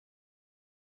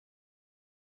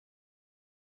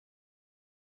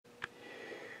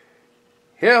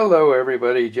Hello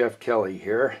everybody, Jeff Kelly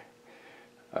here.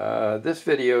 This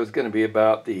video is going to be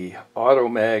about the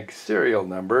AutoMag serial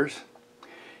numbers,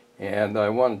 and I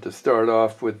wanted to start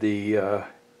off with the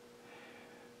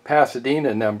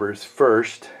Pasadena numbers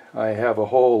first. I have a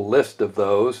whole list of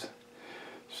those,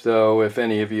 so if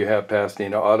any of you have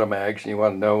Pasadena AutoMags and you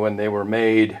want to know when they were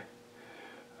made,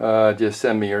 just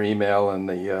send me your email and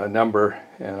the number,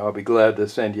 and I'll be glad to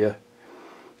send you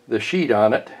the sheet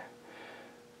on it.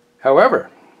 However,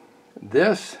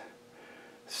 this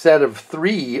set of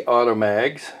 3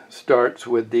 AutoMags starts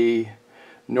with the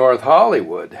North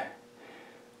Hollywood,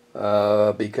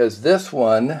 because this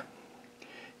one,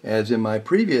 as in my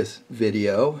previous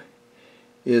video,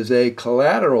 is a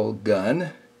collateral gun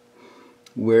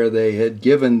where they had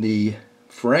given the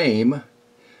frame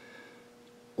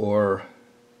or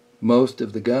most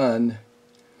of the gun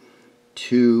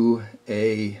to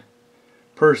a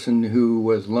person who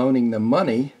was loaning them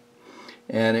money,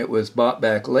 and it was bought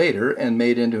back later and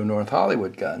made into a North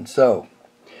Hollywood gun. So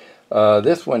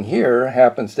this one here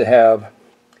happens to have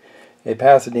a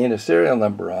Pasadena serial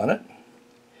number on it,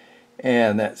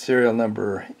 and that serial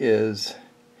number is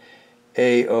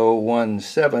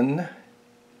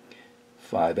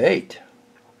A01758.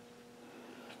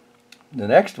 The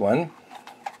next one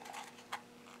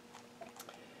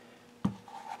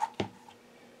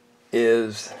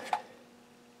is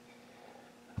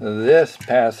this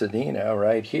Pasadena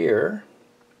right here,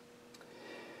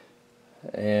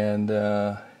 and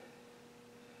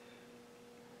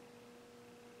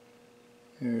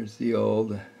there's the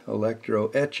old electro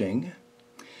etching,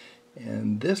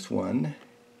 and this one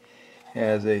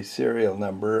has a serial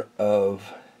number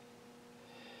of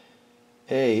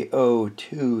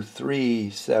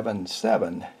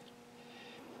A02377,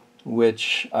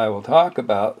 which I will talk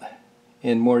about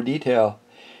in more detail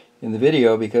in the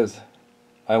video, because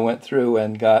I went through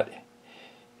and got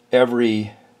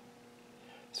every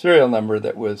serial number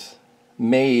that was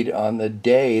made on the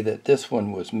day that this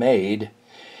one was made,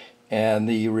 and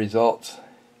the results,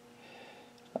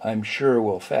 I'm sure,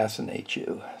 will fascinate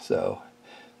you. So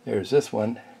there's this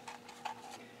one,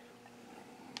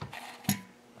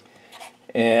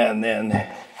 and then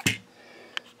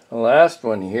the last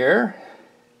one here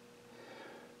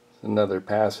is another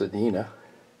Pasadena.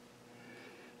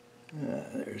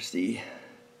 There's the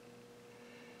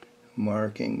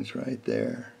markings right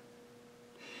there,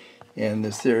 and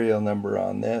the serial number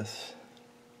on this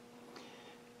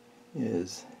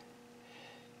is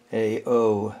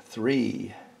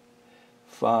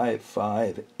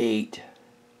A03558.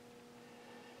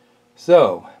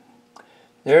 So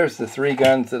there's the 3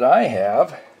 guns that I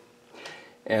have,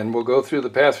 and we'll go through the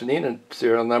Pasadena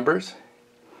serial numbers.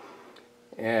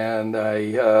 And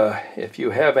if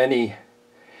you have any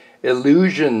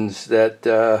illusions that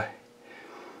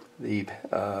the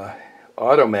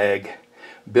AutoMag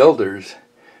builders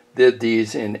did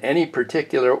these in any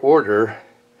particular order,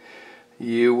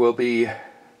 you will be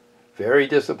very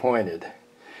disappointed,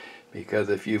 because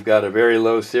if you've got a very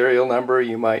low serial number,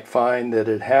 you might find that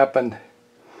it happened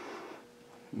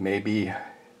maybe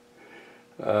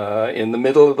in the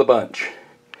middle of the bunch.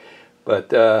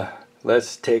 But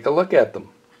let's take a look at them.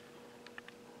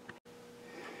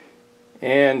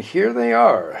 And here they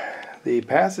are, the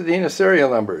Pasadena serial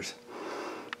numbers.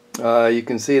 You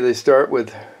can see they start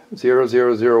with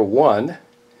 0001,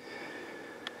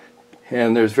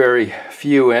 and there's very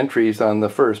few entries on the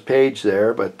first page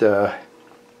there, but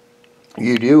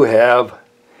you do have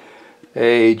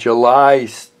a July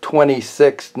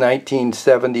 26,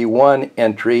 1971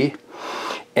 entry,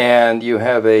 and you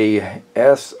have a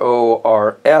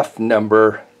SORF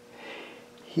number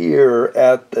here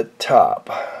at the top,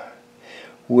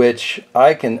 which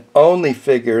I can only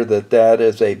figure that that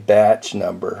is a batch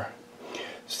number.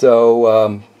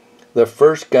 So the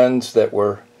first guns that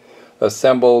were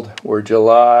assembled were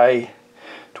July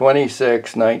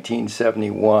 26,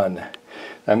 1971.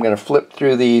 I'm going to flip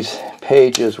through these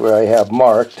pages where I have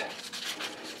marked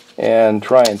and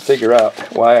try and figure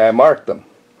out why I marked them.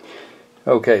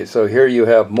 Okay, so here you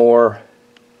have more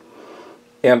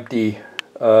empty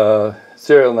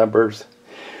serial numbers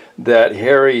that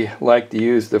Harry liked to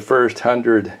use the first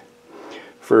 100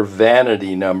 for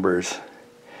vanity numbers,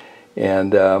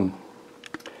 and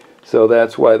so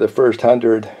that's why the first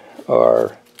 100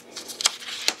 are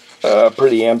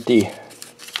pretty empty.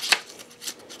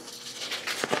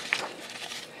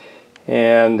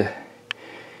 And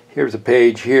here's a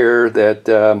page here that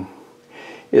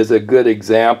is a good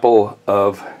example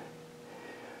of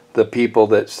the people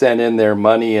that sent in their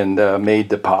money and made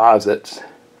deposits,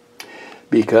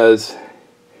 because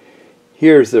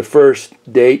here's the first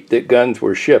date that guns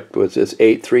were shipped, was this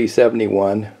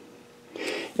 8/3/71.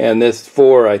 And this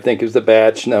 4, I think, is the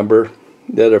batch number.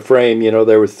 That a frame, you know,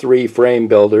 there was 3 frame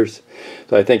builders.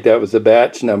 So I think that was the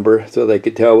batch number, so they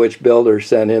could tell which builder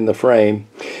sent in the frame.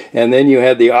 And then you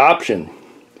had the option,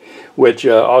 which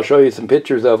I'll show you some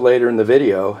pictures of later in the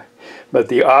video. But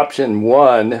the option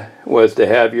 1 was to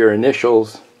have your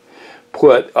initials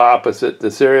put opposite the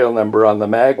serial number on the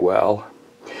mag well.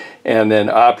 And then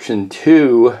option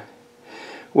 2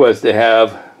 was to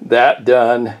have that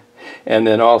done, and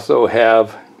then also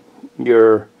have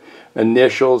your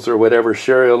initials or whatever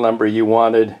serial number you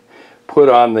wanted put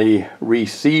on the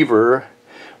receiver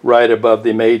right above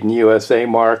the Made in USA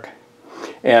mark,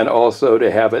 and also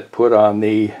to have it put on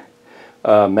the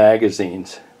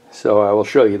magazines. So I will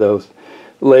show you those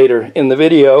later in the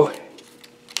video.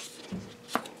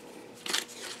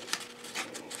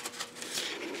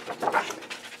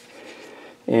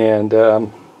 And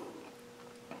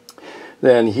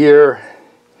then here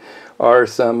are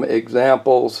some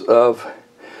examples of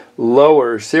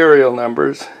lower serial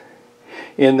numbers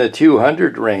in the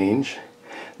 200 range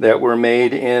that were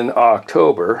made in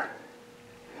October.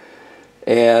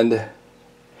 And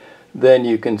then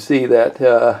you can see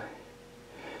that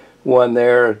one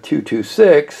there,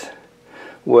 226,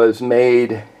 was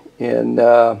made in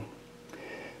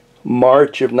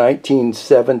March of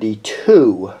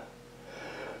 1972.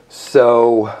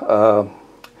 So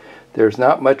there's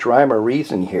not much rhyme or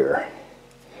reason here.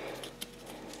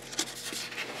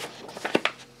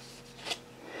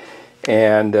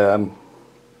 And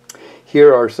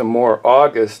here are some more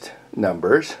August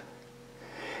numbers.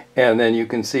 And then you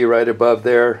can see right above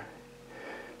there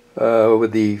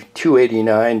with the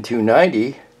 289,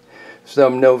 290,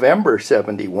 some November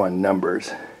 71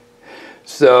 numbers.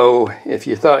 So if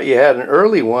you thought you had an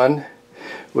early one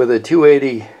with a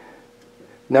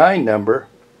 289 number,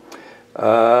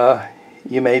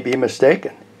 you may be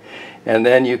mistaken. And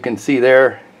then you can see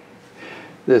there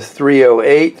this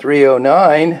 308,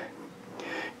 309,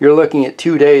 you're looking at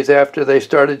 2 days after they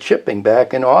started shipping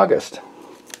back in August.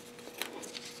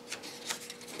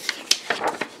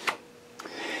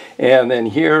 And then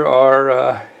here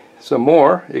are some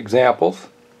more examples.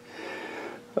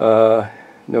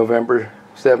 November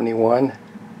 71.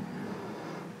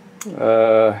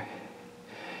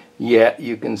 Yet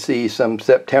you can see some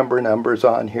September numbers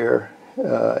on here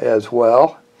as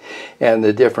well. And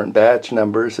the different batch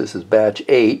numbers. This is batch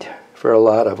 8 for a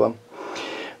lot of them.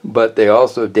 But they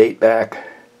also date back,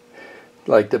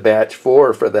 like the batch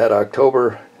 4 for that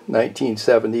October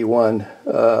 1971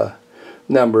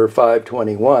 number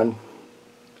 521.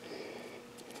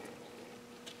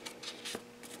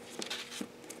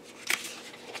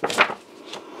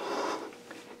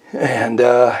 And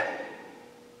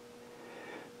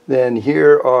then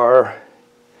here are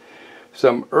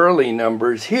some early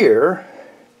numbers here,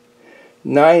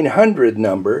 900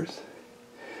 numbers,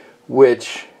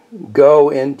 which go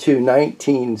into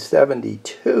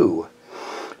 1972,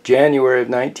 January of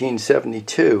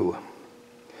 1972.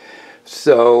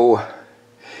 So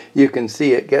you can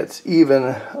see it gets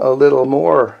even a little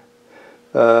more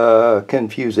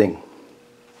confusing.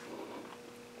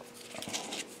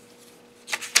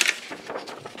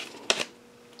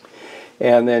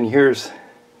 And then here's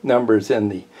numbers in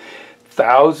the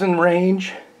 1,000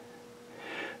 range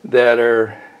that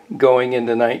are going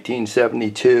into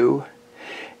 1972.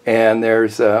 And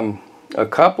there's a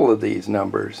couple of these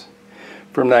numbers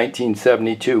from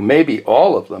 1972, maybe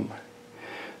all of them,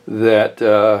 that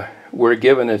were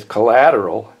given as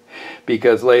collateral,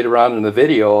 because later on in the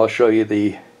video I'll show you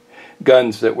the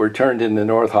guns that were turned into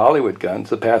North Hollywood guns,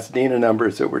 the Pasadena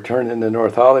numbers that were turned into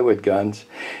North Hollywood guns,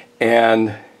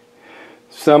 and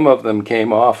some of them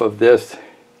came off of this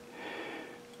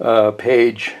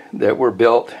page that were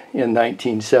built in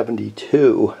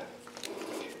 1972.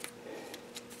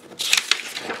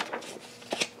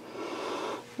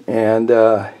 And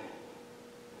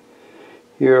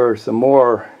here are some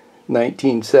more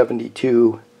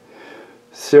 1972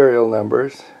 serial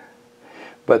numbers,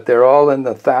 but they're all in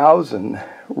the 1,000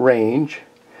 range.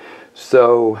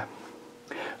 So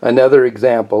another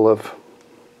example of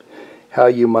how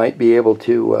you might be able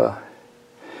to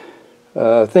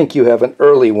think you have an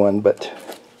early one, but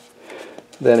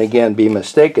then again be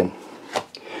mistaken.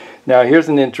 Now here's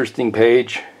an interesting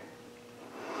page.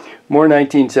 More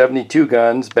 1972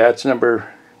 guns, batch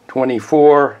number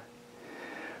 24,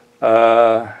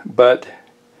 but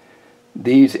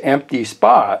these empty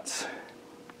spots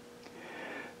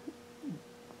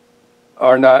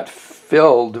are not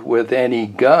filled with any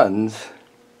guns,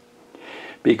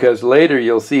 because later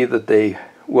you'll see that they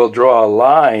will draw a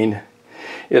line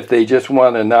if they just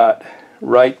want to not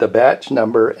write the batch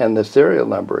number and the serial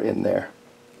number in there.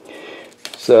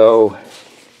 So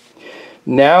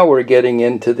now we're getting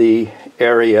into the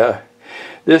area.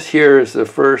 This here is the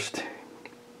first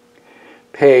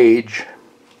page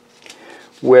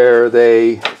where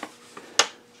they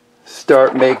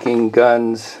start making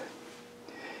guns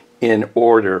in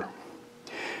order.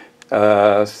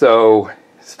 So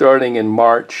starting in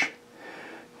March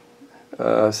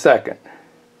 2nd,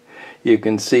 you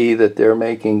can see that they're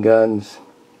making guns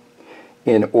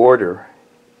in order.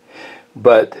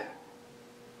 But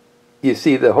you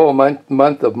see the whole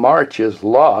month of March is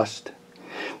lost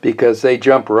because they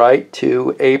jump right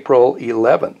to April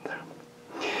 11th,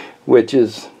 which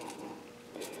is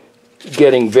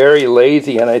getting very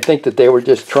lazy, and I think that they were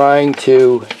just trying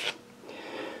to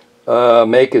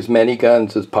make as many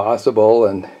guns as possible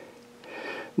and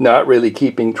not really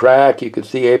keeping track. You could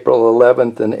see April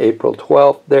 11th and April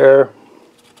 12th there,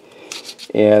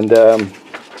 and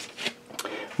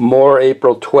more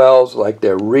April 12s, like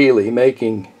they're really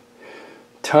making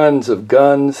tons of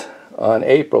guns on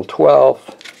April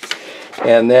 12th.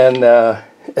 And then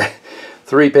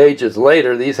 3 pages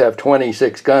later, these have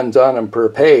 26 guns on them per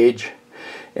page,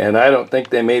 and I don't think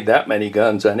they made that many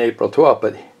guns on April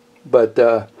 12th,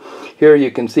 but here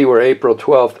you can see where April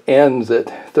 12th ends at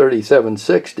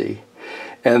 3760,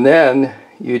 and then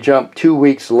you jump 2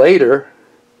 weeks later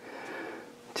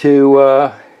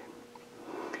to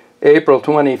April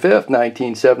 25th,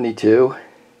 1972,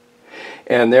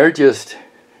 and they're just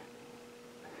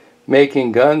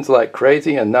making guns like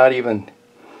crazy and not even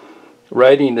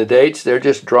writing the dates. They're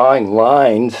just drawing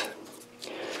lines.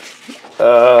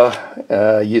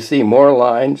 You see more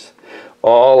lines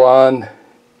all on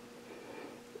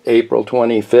April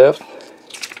 25th,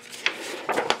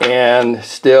 and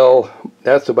still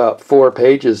that's about 4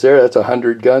 pages there. That's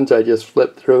 100 guns I just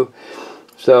flipped through.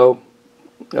 So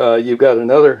you've got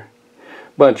another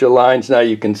bunch of lines. Now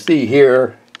you can see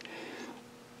here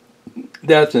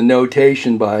that's a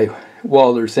notation by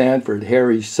Walter Sanford,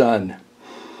 Harry's son,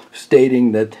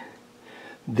 stating that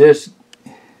this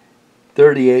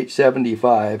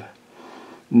 3875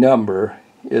 number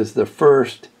is the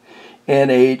first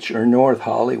NH or North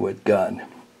Hollywood gun.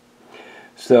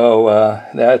 So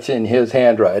that's in his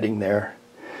handwriting there.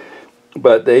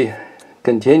 But they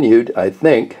continued, I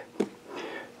think,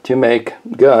 to make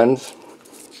guns,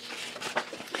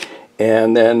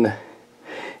 and then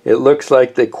it looks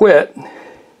like they quit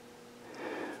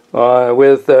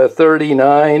with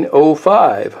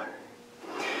 3905.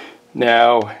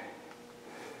 Now,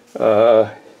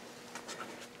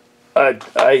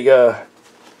 I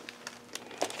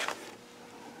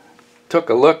took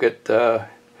a look at the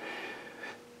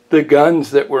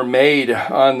guns that were made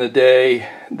on the day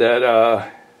that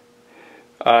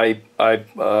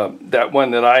that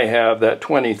one that I have, that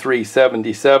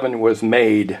 2377, was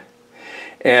made.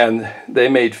 And they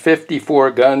made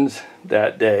 54 guns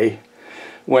that day.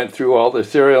 Went through all the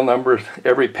serial numbers,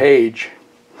 every page.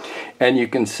 And you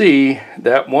can see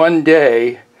that one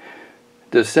day,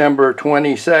 December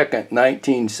 22nd,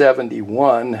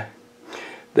 1971,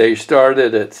 they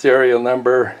started at serial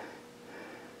number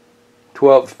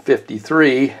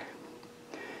 1253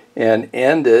 and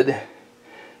ended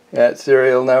at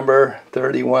serial number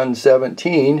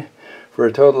 3117 for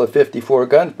a total of 54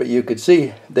 guns. But you could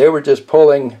see they were just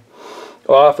pulling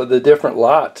off of the different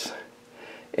lots,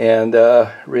 and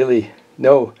really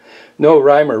no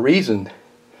rhyme or reason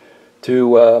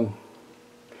to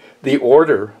the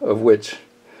order of which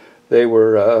they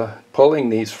were pulling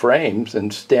these frames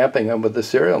and stamping them with the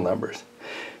serial numbers.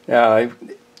 Now I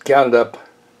counted up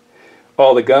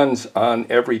all the guns on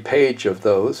every page of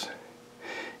those,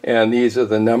 and these are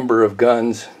the number of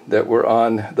guns that were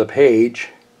on the page,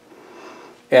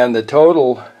 and the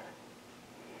total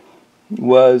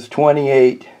was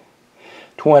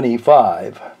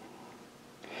 2825,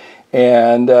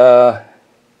 and I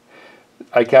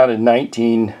counted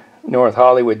 19 North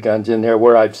Hollywood guns in there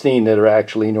where I've seen that are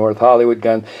actually North Hollywood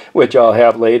guns, which I'll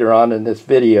have later on in this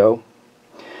video.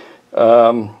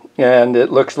 And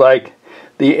it looks like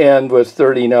the end was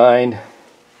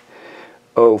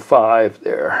 3905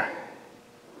 there.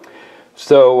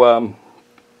 So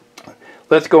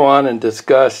let's go on and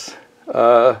discuss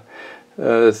the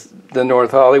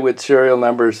North Hollywood serial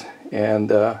numbers,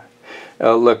 and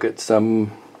I'll look at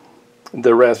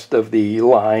the rest of the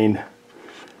line.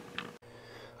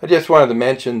 I just wanted to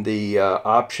mention the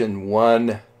option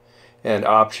 1 and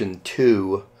option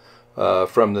 2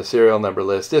 from the serial number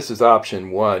list. This is option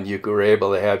 1. You were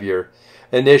able to have your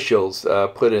initials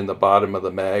put in the bottom of the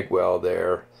mag well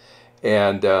there.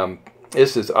 And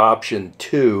this is option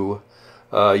 2.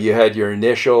 You had your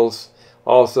initials,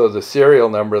 also the serial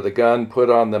number of the gun put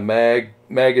on the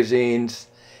magazines,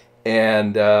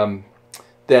 and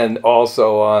then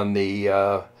also on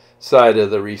the side of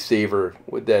the receiver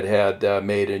that had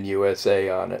Made in USA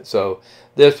on it. So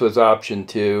this was option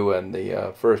 2, and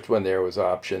the first one there was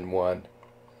option 1.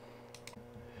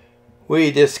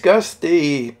 We discussed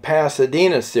the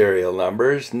Pasadena serial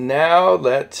numbers. Now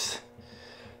let's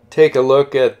take a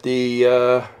look at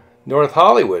the North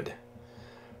Hollywood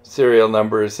serial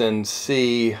numbers and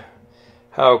see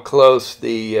how close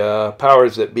the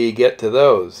powers that be get to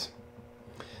those.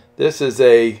 This is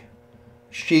a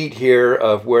sheet here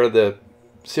of where the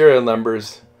serial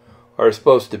numbers are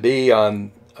supposed to be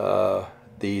on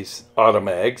these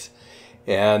automags,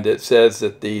 and it says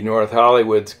that the North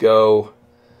Hollywoods go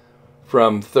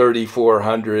from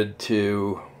 3400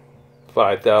 to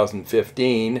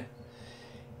 5015,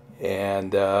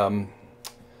 and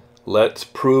let's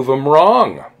prove them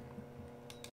wrong.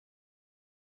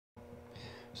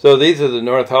 So these are the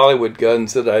North Hollywood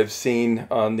guns that I've seen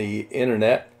on the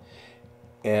internet,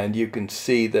 and you can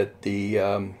see that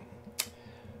the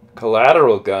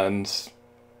collateral guns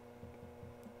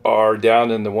are down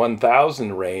in the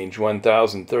 1000 range,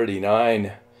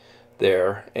 1039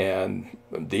 there, and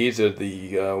these are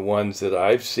the ones that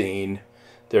I've seen.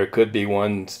 There could be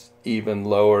ones even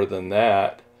lower than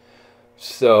that.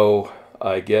 So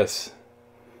I guess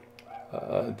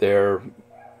their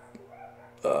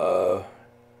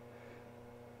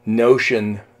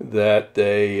notion that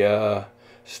they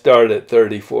start at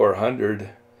 3400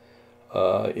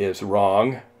 is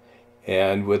wrong,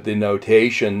 and with the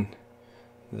notation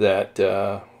that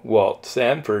Walt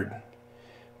Sanford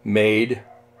made,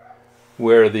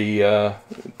 where the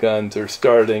guns are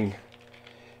starting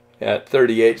at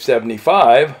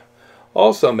 3875,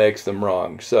 also makes them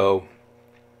wrong. So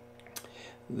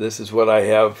this is what I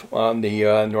have on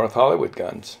the North Hollywood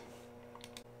guns.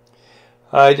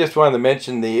 I just wanted to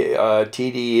mention the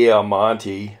TDE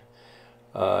Monte.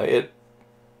 It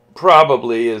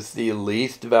probably is the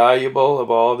least valuable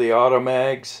of all the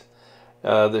automags.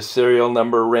 The serial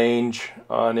number range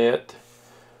on it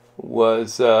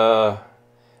was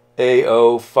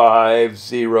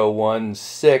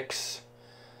A05016,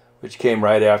 which came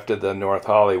right after the North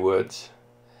Hollywoods,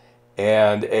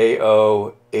 and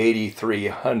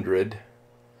AO8300.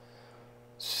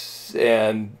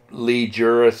 And Lee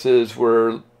Jurrases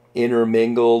were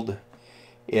intermingled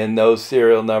in those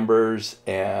serial numbers,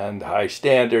 and high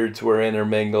standards were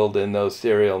intermingled in those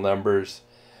serial numbers.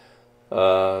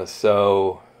 But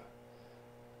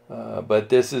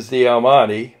this is the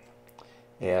Monte,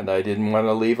 and I didn't want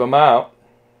to leave them out.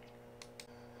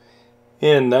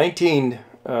 In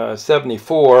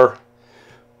 1974,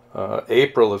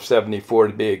 April of 74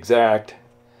 to be exact,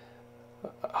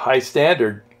 High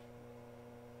Standard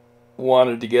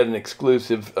wanted to get an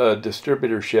exclusive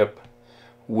distributorship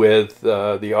with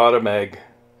the Automag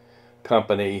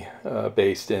company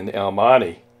based in El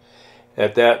Monte.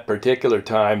 At that particular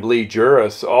time, Lee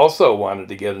Jurras also wanted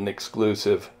to get an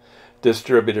exclusive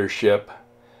distributorship,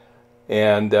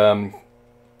 and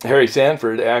Harry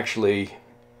Sanford actually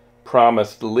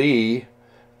promised Lee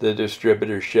the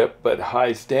distributorship, but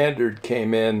High Standard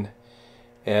came in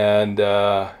and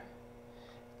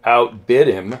outbid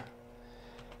him.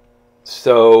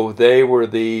 So they were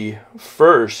the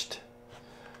first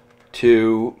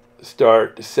to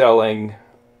start selling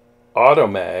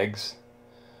automags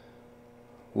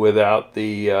without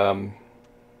the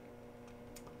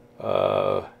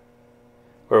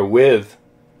or with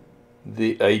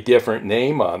a different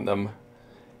name on them,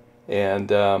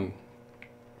 and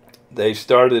they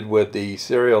started with the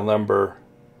serial number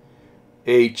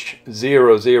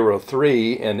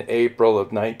H003 in April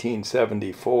of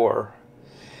 1974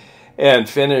 and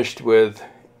finished with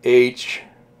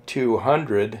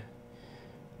H200.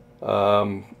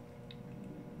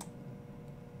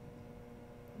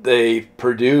 They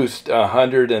produced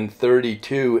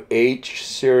 132 H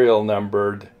serial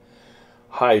numbered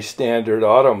High Standard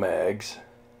automags,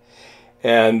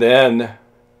 and then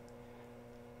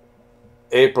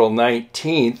April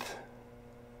 19th,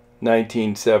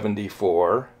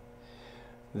 1974,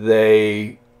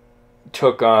 they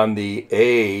took on the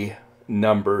A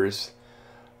numbers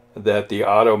that the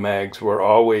automags were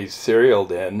always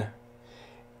serialed in,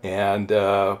 and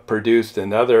produced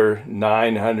another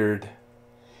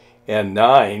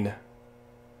 909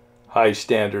 High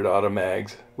Standard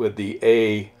automags with the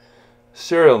A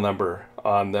serial number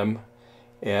on them,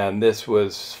 and this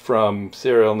was from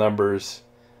serial numbers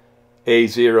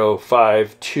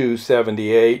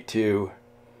A05278 to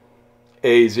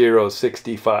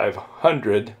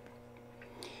A06500,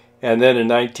 And then in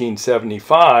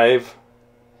 1975,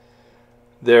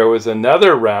 there was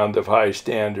another round of high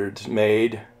standards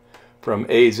made from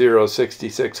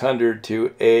A06600 to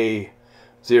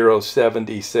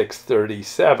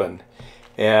A07637.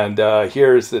 And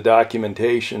here's the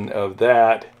documentation of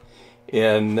that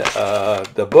in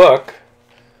the book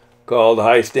called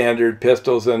High Standard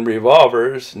Pistols and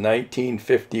Revolvers,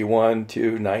 1951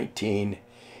 to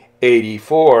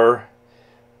 1984,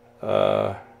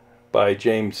 by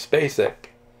James Spacek.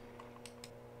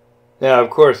 Now, of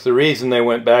course, the reason they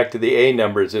went back to the A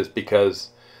numbers is because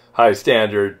High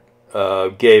Standard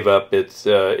gave up its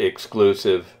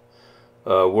exclusive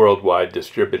worldwide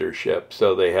distributorship,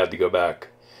 so they had to go back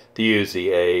to use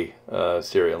the A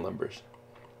serial numbers.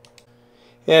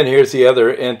 And here's the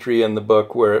other entry in the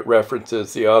book where it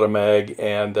references the Automag,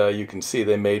 and you can see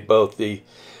they made both the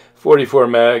 44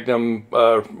 Magnum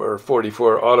or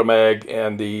 44 Automag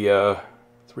and the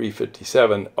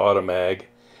 357 Automag,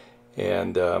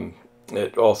 and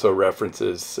it also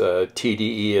references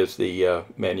TDE as the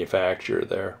manufacturer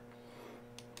there.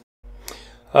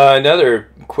 Another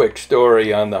quick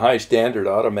story on the High Standard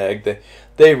Automag,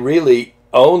 they really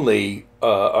only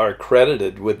are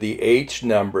credited with the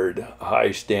H-numbered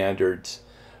High Standards,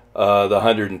 the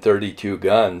 132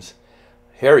 guns.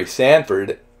 Harry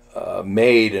Sanford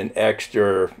made an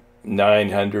extra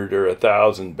 900 or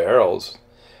 1,000 barrels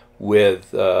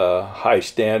with High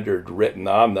Standard written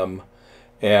on them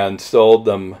and sold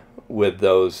them with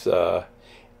those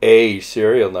A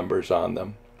serial numbers on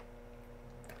them.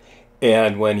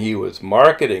 And when he was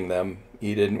marketing them,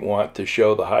 he didn't want to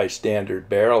show the High Standard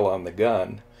barrel on the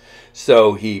gun.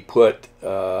 So he put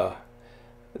the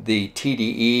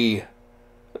TDE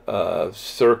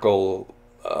circle,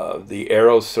 the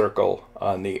arrow circle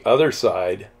on the other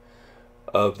side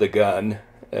of the gun,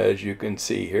 as you can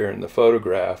see here in the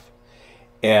photograph,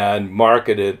 and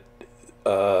marketed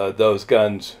those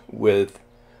guns with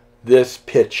this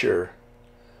picture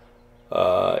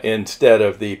instead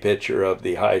of the picture of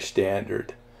the High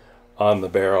Standard on the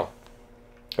barrel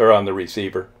or on the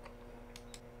receiver.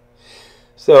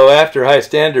 So after High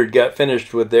Standard got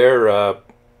finished with their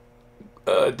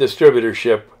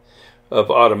distributorship of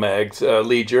Automags,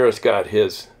 Lee Jurras got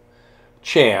his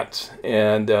chance,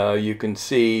 and you can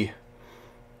see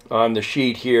on the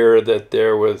sheet here that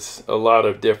there was a lot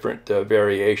of different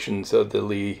variations of the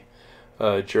Lee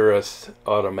Jurras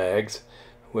Automags,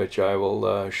 which I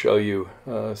will show you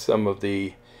some of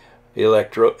the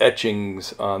electro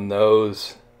etchings on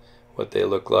those, what they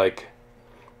look like.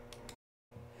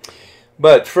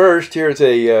 But first, here's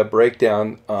a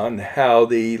breakdown on how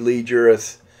the Lee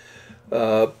Jurras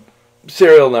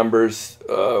serial numbers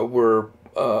were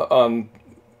on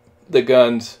the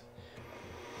guns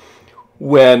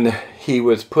when he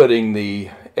was putting the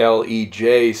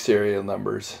LEJ serial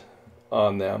numbers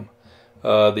on them.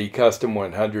 The custom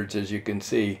 100s, as you can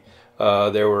see,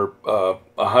 there were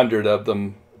 100 of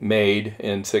them made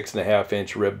in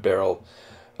 6.5-inch rib barrel,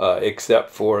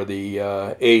 except for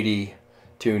the 80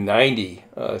 to 90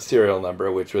 serial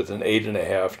number, which was an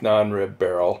 8.5 non-rib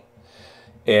barrel,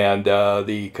 and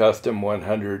the custom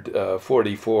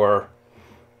 144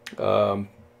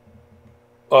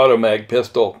 Automag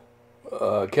pistol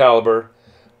caliber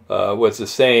was the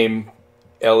same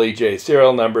LEJ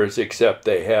serial numbers, except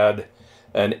they had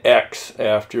an X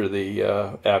after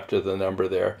the number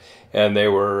there, and they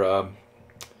were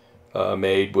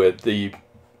made with the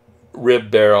rib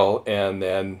barrel, and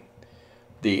then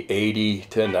the 80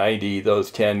 to 90,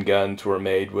 those 10 guns were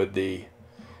made with the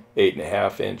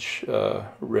 8.5-inch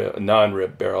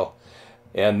non-rib barrel,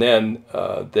 and then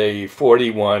the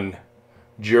 41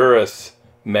 Jurras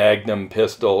Magnum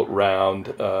pistol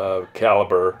round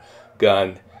caliber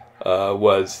gun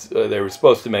was they were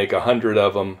supposed to make 100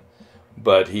 of them,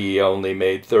 but he only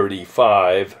made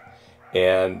 35,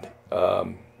 and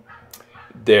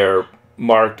they're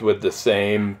marked with the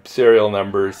same serial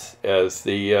numbers as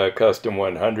the custom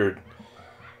 100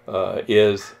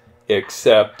 is,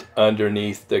 except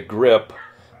underneath the grip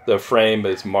the frame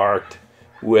is marked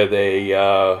with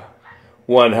a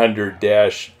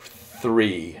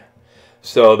 100-3.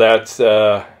 So that's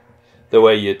the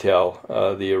way you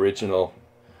tell the original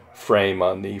frame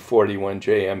on the 41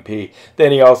 JMP.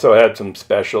 Then he also had some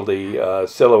specialty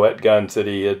silhouette guns that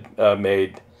he had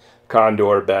made,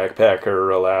 Condor,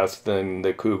 Backpacker, Alaskan,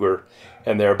 the Cougar,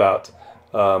 and thereabouts.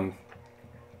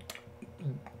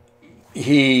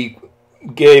 He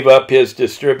gave up his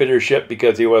distributorship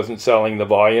because he wasn't selling the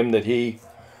volume that he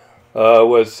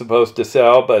was supposed to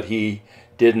sell, but he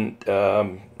didn't.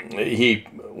 He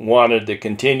wanted to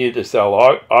continue to sell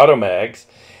Automags,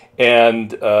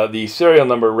 and the serial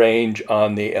number range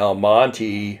on the El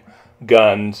Monte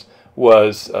guns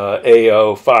was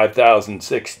AO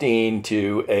 5016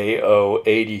 to AO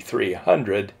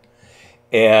 8300,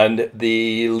 and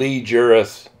the Lee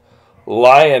Jurras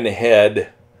Lionhead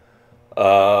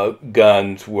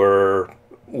guns were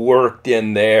worked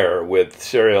in there with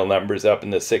serial numbers up in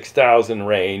the 6,000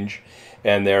 range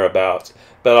and thereabouts.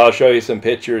 But I'll show you some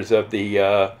pictures of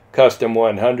the Custom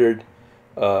 100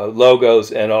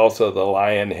 logos and also the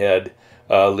Lionhead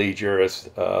Lee Jurras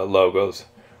logos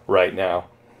right now.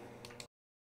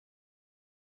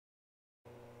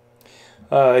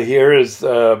 Here is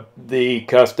the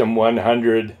Custom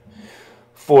 100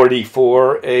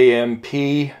 44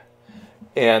 AMP,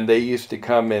 and they used to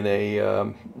come in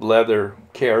a leather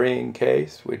carrying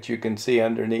case, which you can see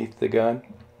underneath the gun.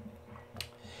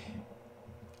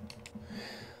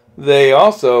 They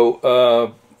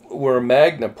also were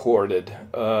magna ported.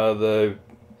 The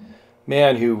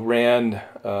man who ran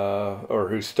or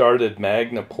who started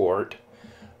Magnaport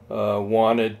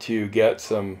wanted to get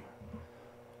some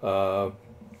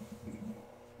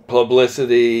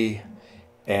publicity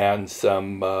and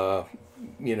some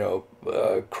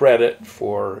credit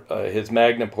for his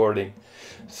magnaporting.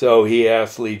 So he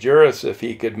asked Lee Jurras if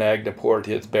he could magnaport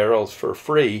his barrels for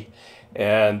free,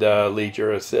 and Lee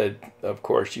Jurras said, of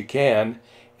course you can.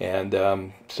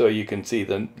 And so you can see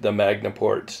the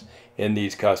magnaports in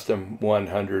these Custom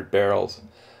 100 barrels.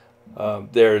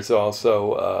 There's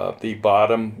also the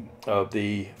bottom of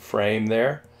the frame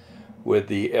there with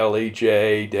the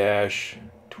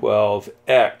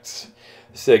LEJ-12X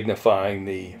signifying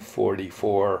the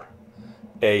 44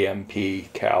 AMP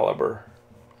caliber.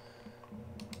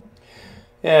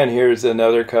 And here's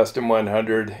another Custom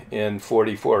 100 in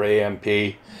 44 AMP.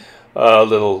 A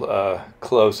little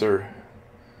closer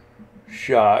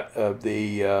shot of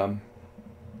the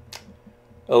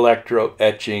electro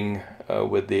etching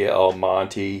with the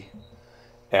Monte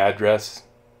address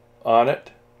on it.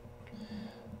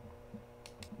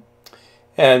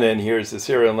 And then here's the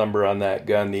serial number on that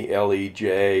gun, the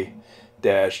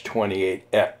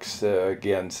LEJ-28X,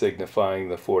 again signifying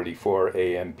the 44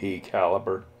 AMP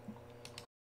caliber.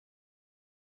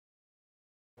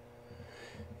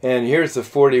 And here's the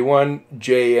 41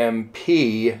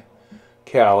 JMP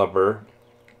caliber,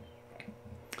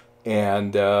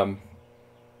 and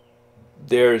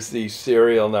there's the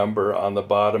serial number on the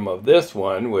bottom of this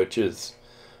one, which is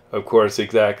of course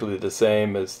exactly the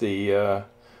same as the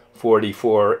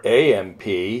 44 AMP,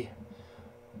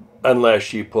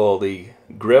 unless you pull the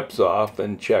grips off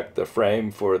and check the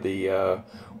frame for the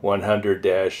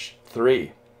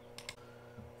 100-3.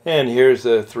 And here's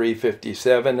a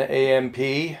 357 AMP,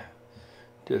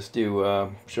 just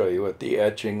to show you what the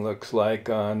etching looks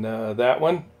like on that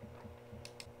one.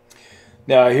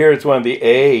 Now here's one of the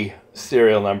A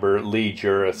serial number Lee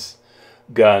Jurras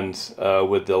guns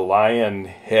with the lion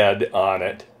head on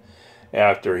it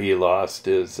after he lost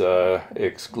his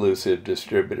exclusive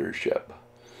distributorship.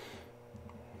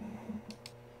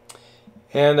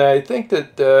 And I think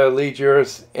that Lee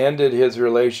Jurras ended his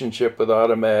relationship with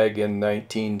Automag in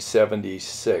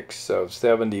 1976. So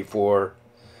 74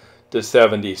 to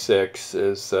 76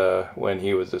 is when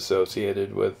he was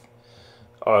associated with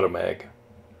Automag.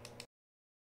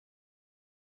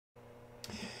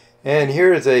 And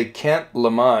here is a Kent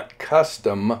Lomont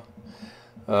Custom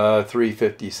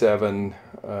 357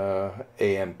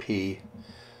 AMP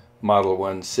Model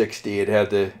 160. It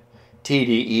had the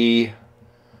TDE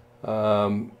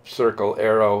circle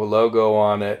arrow logo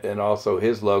on it, and also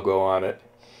his logo on it.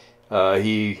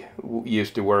 He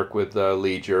used to work with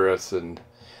Lee Jurras and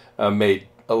made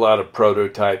a lot of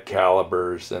prototype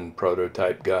calibers and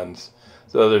prototype guns.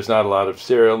 So there's not a lot of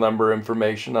serial number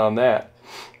information on that.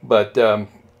 But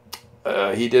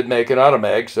he did make an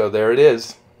Automag, so there it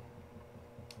is.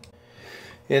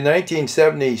 In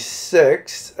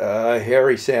 1976,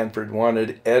 Harry Sanford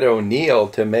wanted Ed O'Neill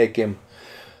to make him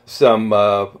some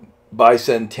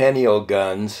bicentennial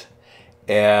guns,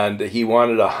 and he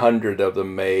wanted 100 of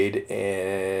them made,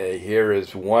 and here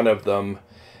is one of them.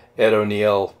 Ed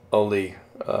O'Neill only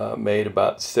made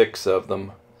about 6 of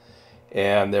them,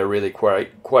 and they're really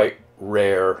quite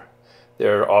rare.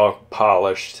 They're all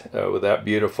polished with that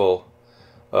beautiful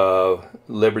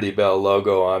Liberty Bell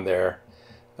logo on there,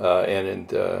 and in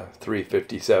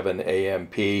 357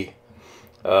 AMP.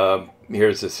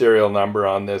 Here's the serial number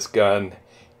on this gun,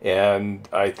 and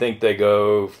I think they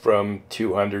go from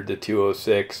 200 to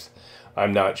 206.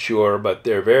 I'm not sure, but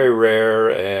they're very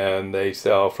rare, and they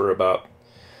sell for about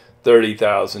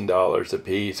 $30,000 a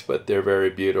piece, but they're very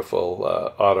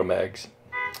beautiful Automags.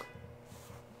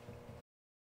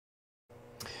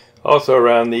 Also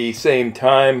around the same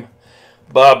time,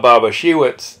 Bob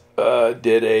Babashiewicz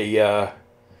did a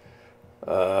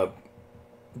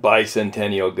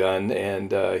bicentennial gun,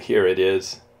 and here it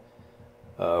is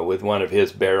with one of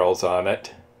his barrels on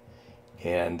it.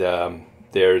 And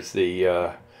there's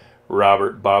the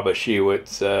Robert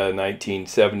Babashiewicz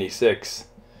 1976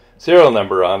 serial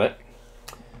number on it.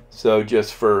 So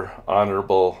just for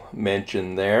honorable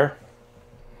mention there.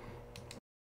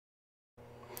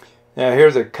 Now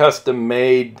here's a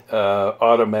custom-made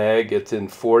Automag. It's in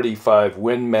 45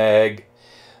 Win Mag.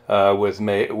 Was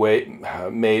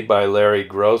made by Larry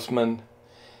Grossman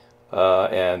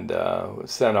and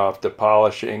was sent off to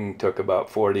polishing. Took about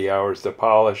 40 hours to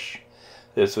polish.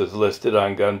 This was listed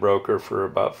on Gunbroker for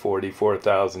about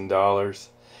 $44,000,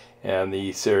 and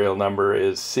the serial number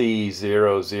is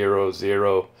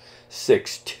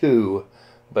C00062,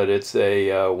 but it's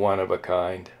a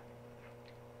one-of-a-kind.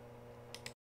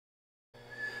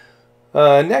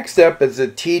 Next up is the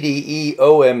TDE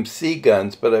OMC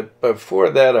guns, but before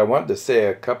that I wanted to say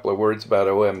a couple of words about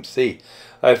OMC.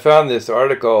 I found this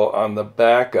article on the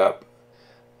backup,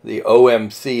 the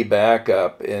OMC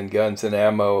backup in Guns and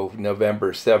Ammo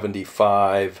November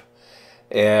 75,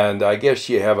 and I guess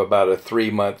you have about a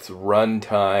 3-month run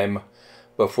time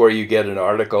before you get an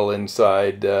article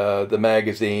inside the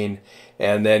magazine,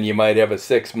 and then you might have a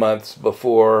 6 months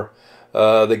before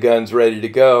the gun's ready to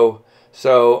go.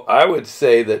 So I would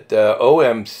say that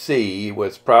OMC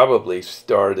was probably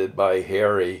started by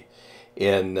Harry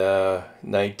in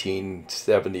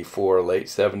 1974, late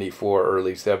 74,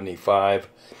 early 75,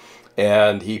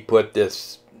 and he put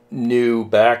this new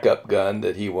backup gun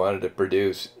that he wanted to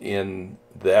produce in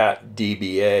that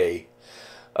DBA.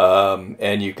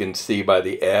 And you can see by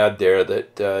the ad there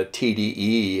that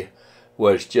TDE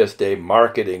was just a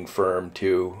marketing firm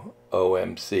to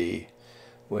OMC,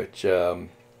 which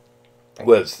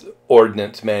was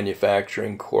Ordnance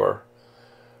Manufacturing Corps.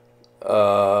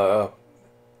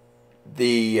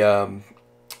 The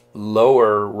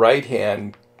lower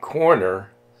right-hand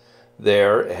corner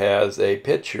there has a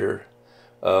picture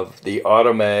of the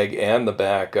Automag and the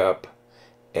backup,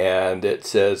 and it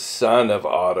says son of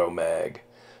Automag.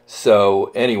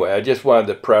 So anyway, I just wanted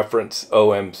to preference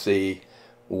OMC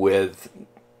with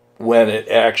when it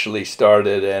actually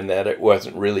started, and that it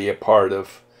wasn't really a part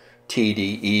of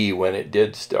TDE when it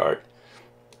did start.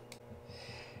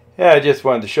 Yeah, I just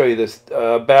wanted to show you this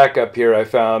backup here I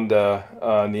found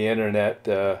on the internet.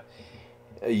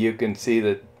 You can see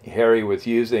that Harry was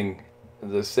using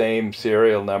the same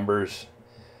serial numbers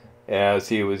as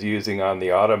he was using on the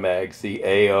Automags. The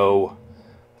AO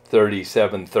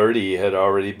 3730 had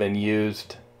already been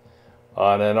used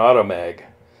on an Automag.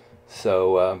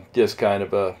 So just kind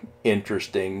of a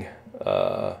interesting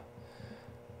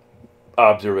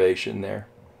observation there.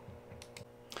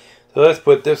 So let's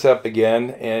put this up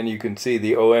again, and you can see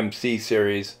the OMC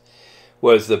series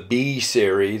was the B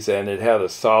series, and it had a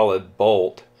solid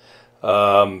bolt.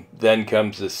 Then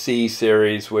comes the C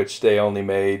series, which they only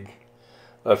made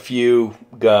a few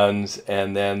guns,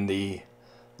 and then the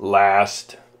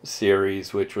last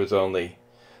series, which was only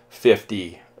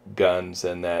 50 guns,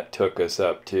 and that took us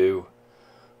up to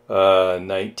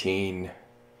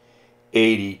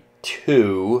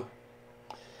 1982.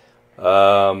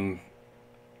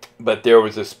 But there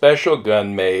was a special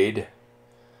gun made,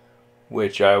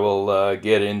 which I will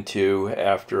get into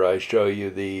after I show you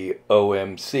the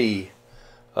OMC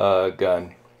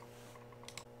gun.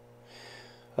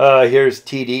 Here's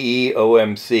TDE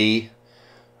OMC.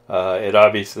 It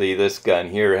obviously, this gun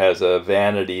here has a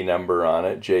vanity number on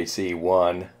it,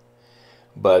 JC1,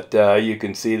 but you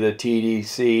can see the TDE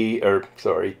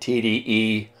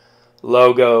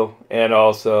logo, and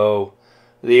also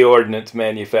the Ordnance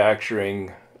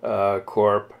Manufacturing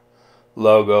Corp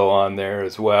logo on there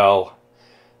as well.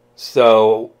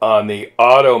 So on the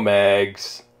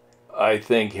Automags, I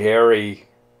think Harry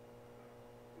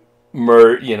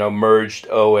merged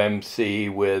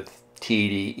OMC with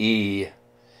TDE,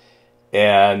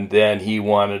 and then he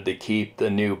wanted to keep the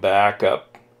new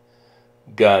backup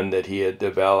gun that he had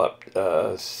developed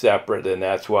separate, and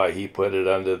that's why he put it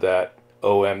under that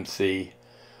OMC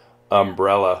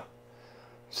umbrella.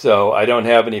 So I don't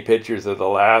have any pictures of the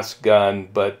last gun,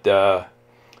 but the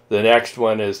next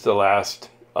one is the last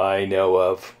I know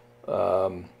of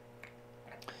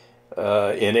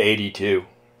in '82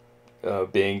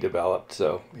 being developed.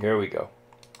 So here we go.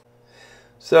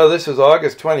 So this was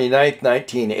August 29th,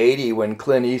 1980, when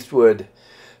Clint Eastwood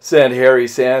sent Harry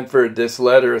Sanford this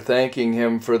letter thanking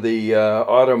him for the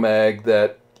Automag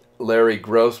that Larry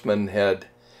Grossman had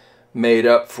made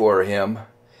up for him.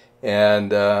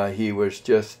 And he was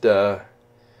just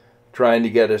trying to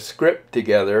get a script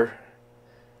together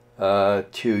to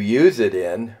use it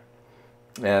in.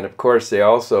 And of course they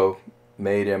also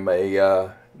made him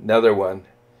another one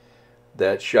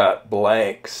that shot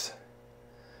blanks.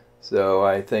 So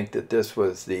I think that this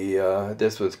was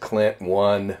this was Clint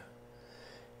 1,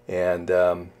 and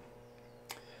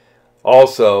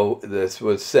also this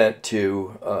was sent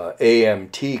to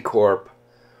AMT Corp,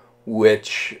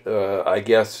 which I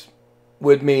guess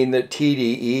would mean that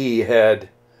TDE had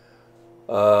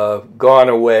gone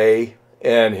away,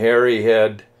 and Harry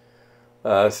had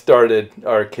started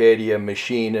Arcadia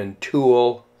Machine and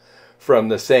Tool from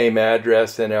the same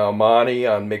address in El Monte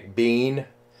on McBean.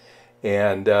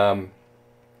 And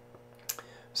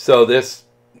so this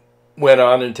went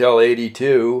on until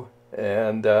 '82,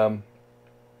 and that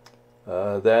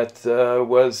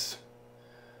was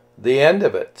the end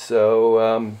of it.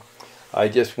 So I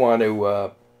just want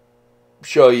to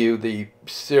show you the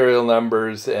serial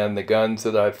numbers and the guns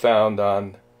that I've found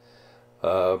on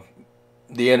the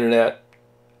internet,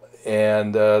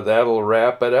 and that'll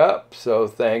wrap it up. So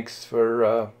thanks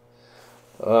for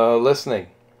listening.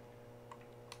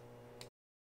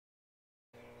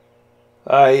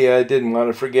 I didn't want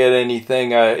to forget anything.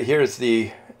 Here's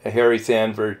the Harry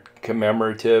Sanford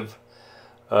commemorative.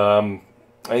 I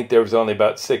think there was only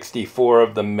about 64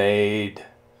 of them made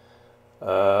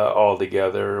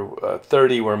altogether.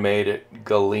 30 were made at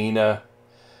Galena,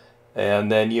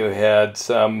 and then you had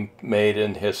some made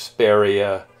in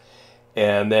Hesperia,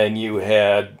 and then you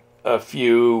had a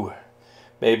few,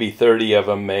 maybe 30 of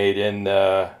them made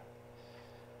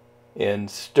in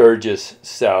Sturgis,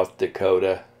 South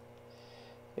Dakota.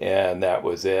 And that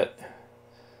was it.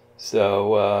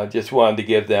 So just wanted to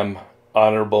give them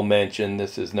honorable mention.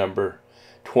 This is number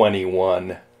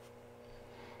 21.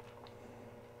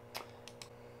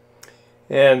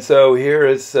 And so here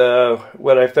is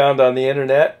what I found on the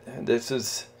internet. This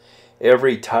is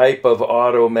every type of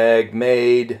auto mag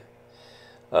made.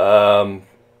 And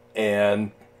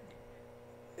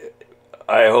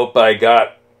I hope I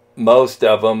got most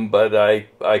of them, but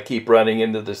I keep running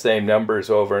into the same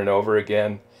numbers over and over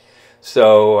again.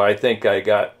 So I think I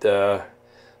got the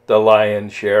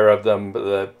lion's share of them.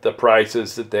 The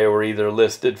prices that they were either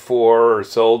listed for or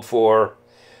sold for,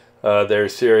 their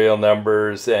serial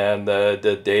numbers, and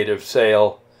the date of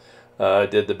sale.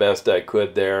 Did the best I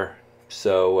could there.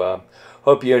 So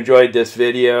hope you enjoyed this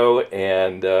video,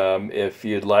 and if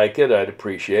you'd like it, I'd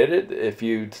appreciate it. If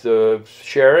you'd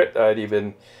share it, I'd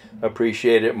even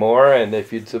appreciate it more. And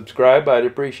if you'd subscribe, I'd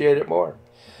appreciate it more.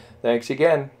 Thanks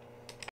again.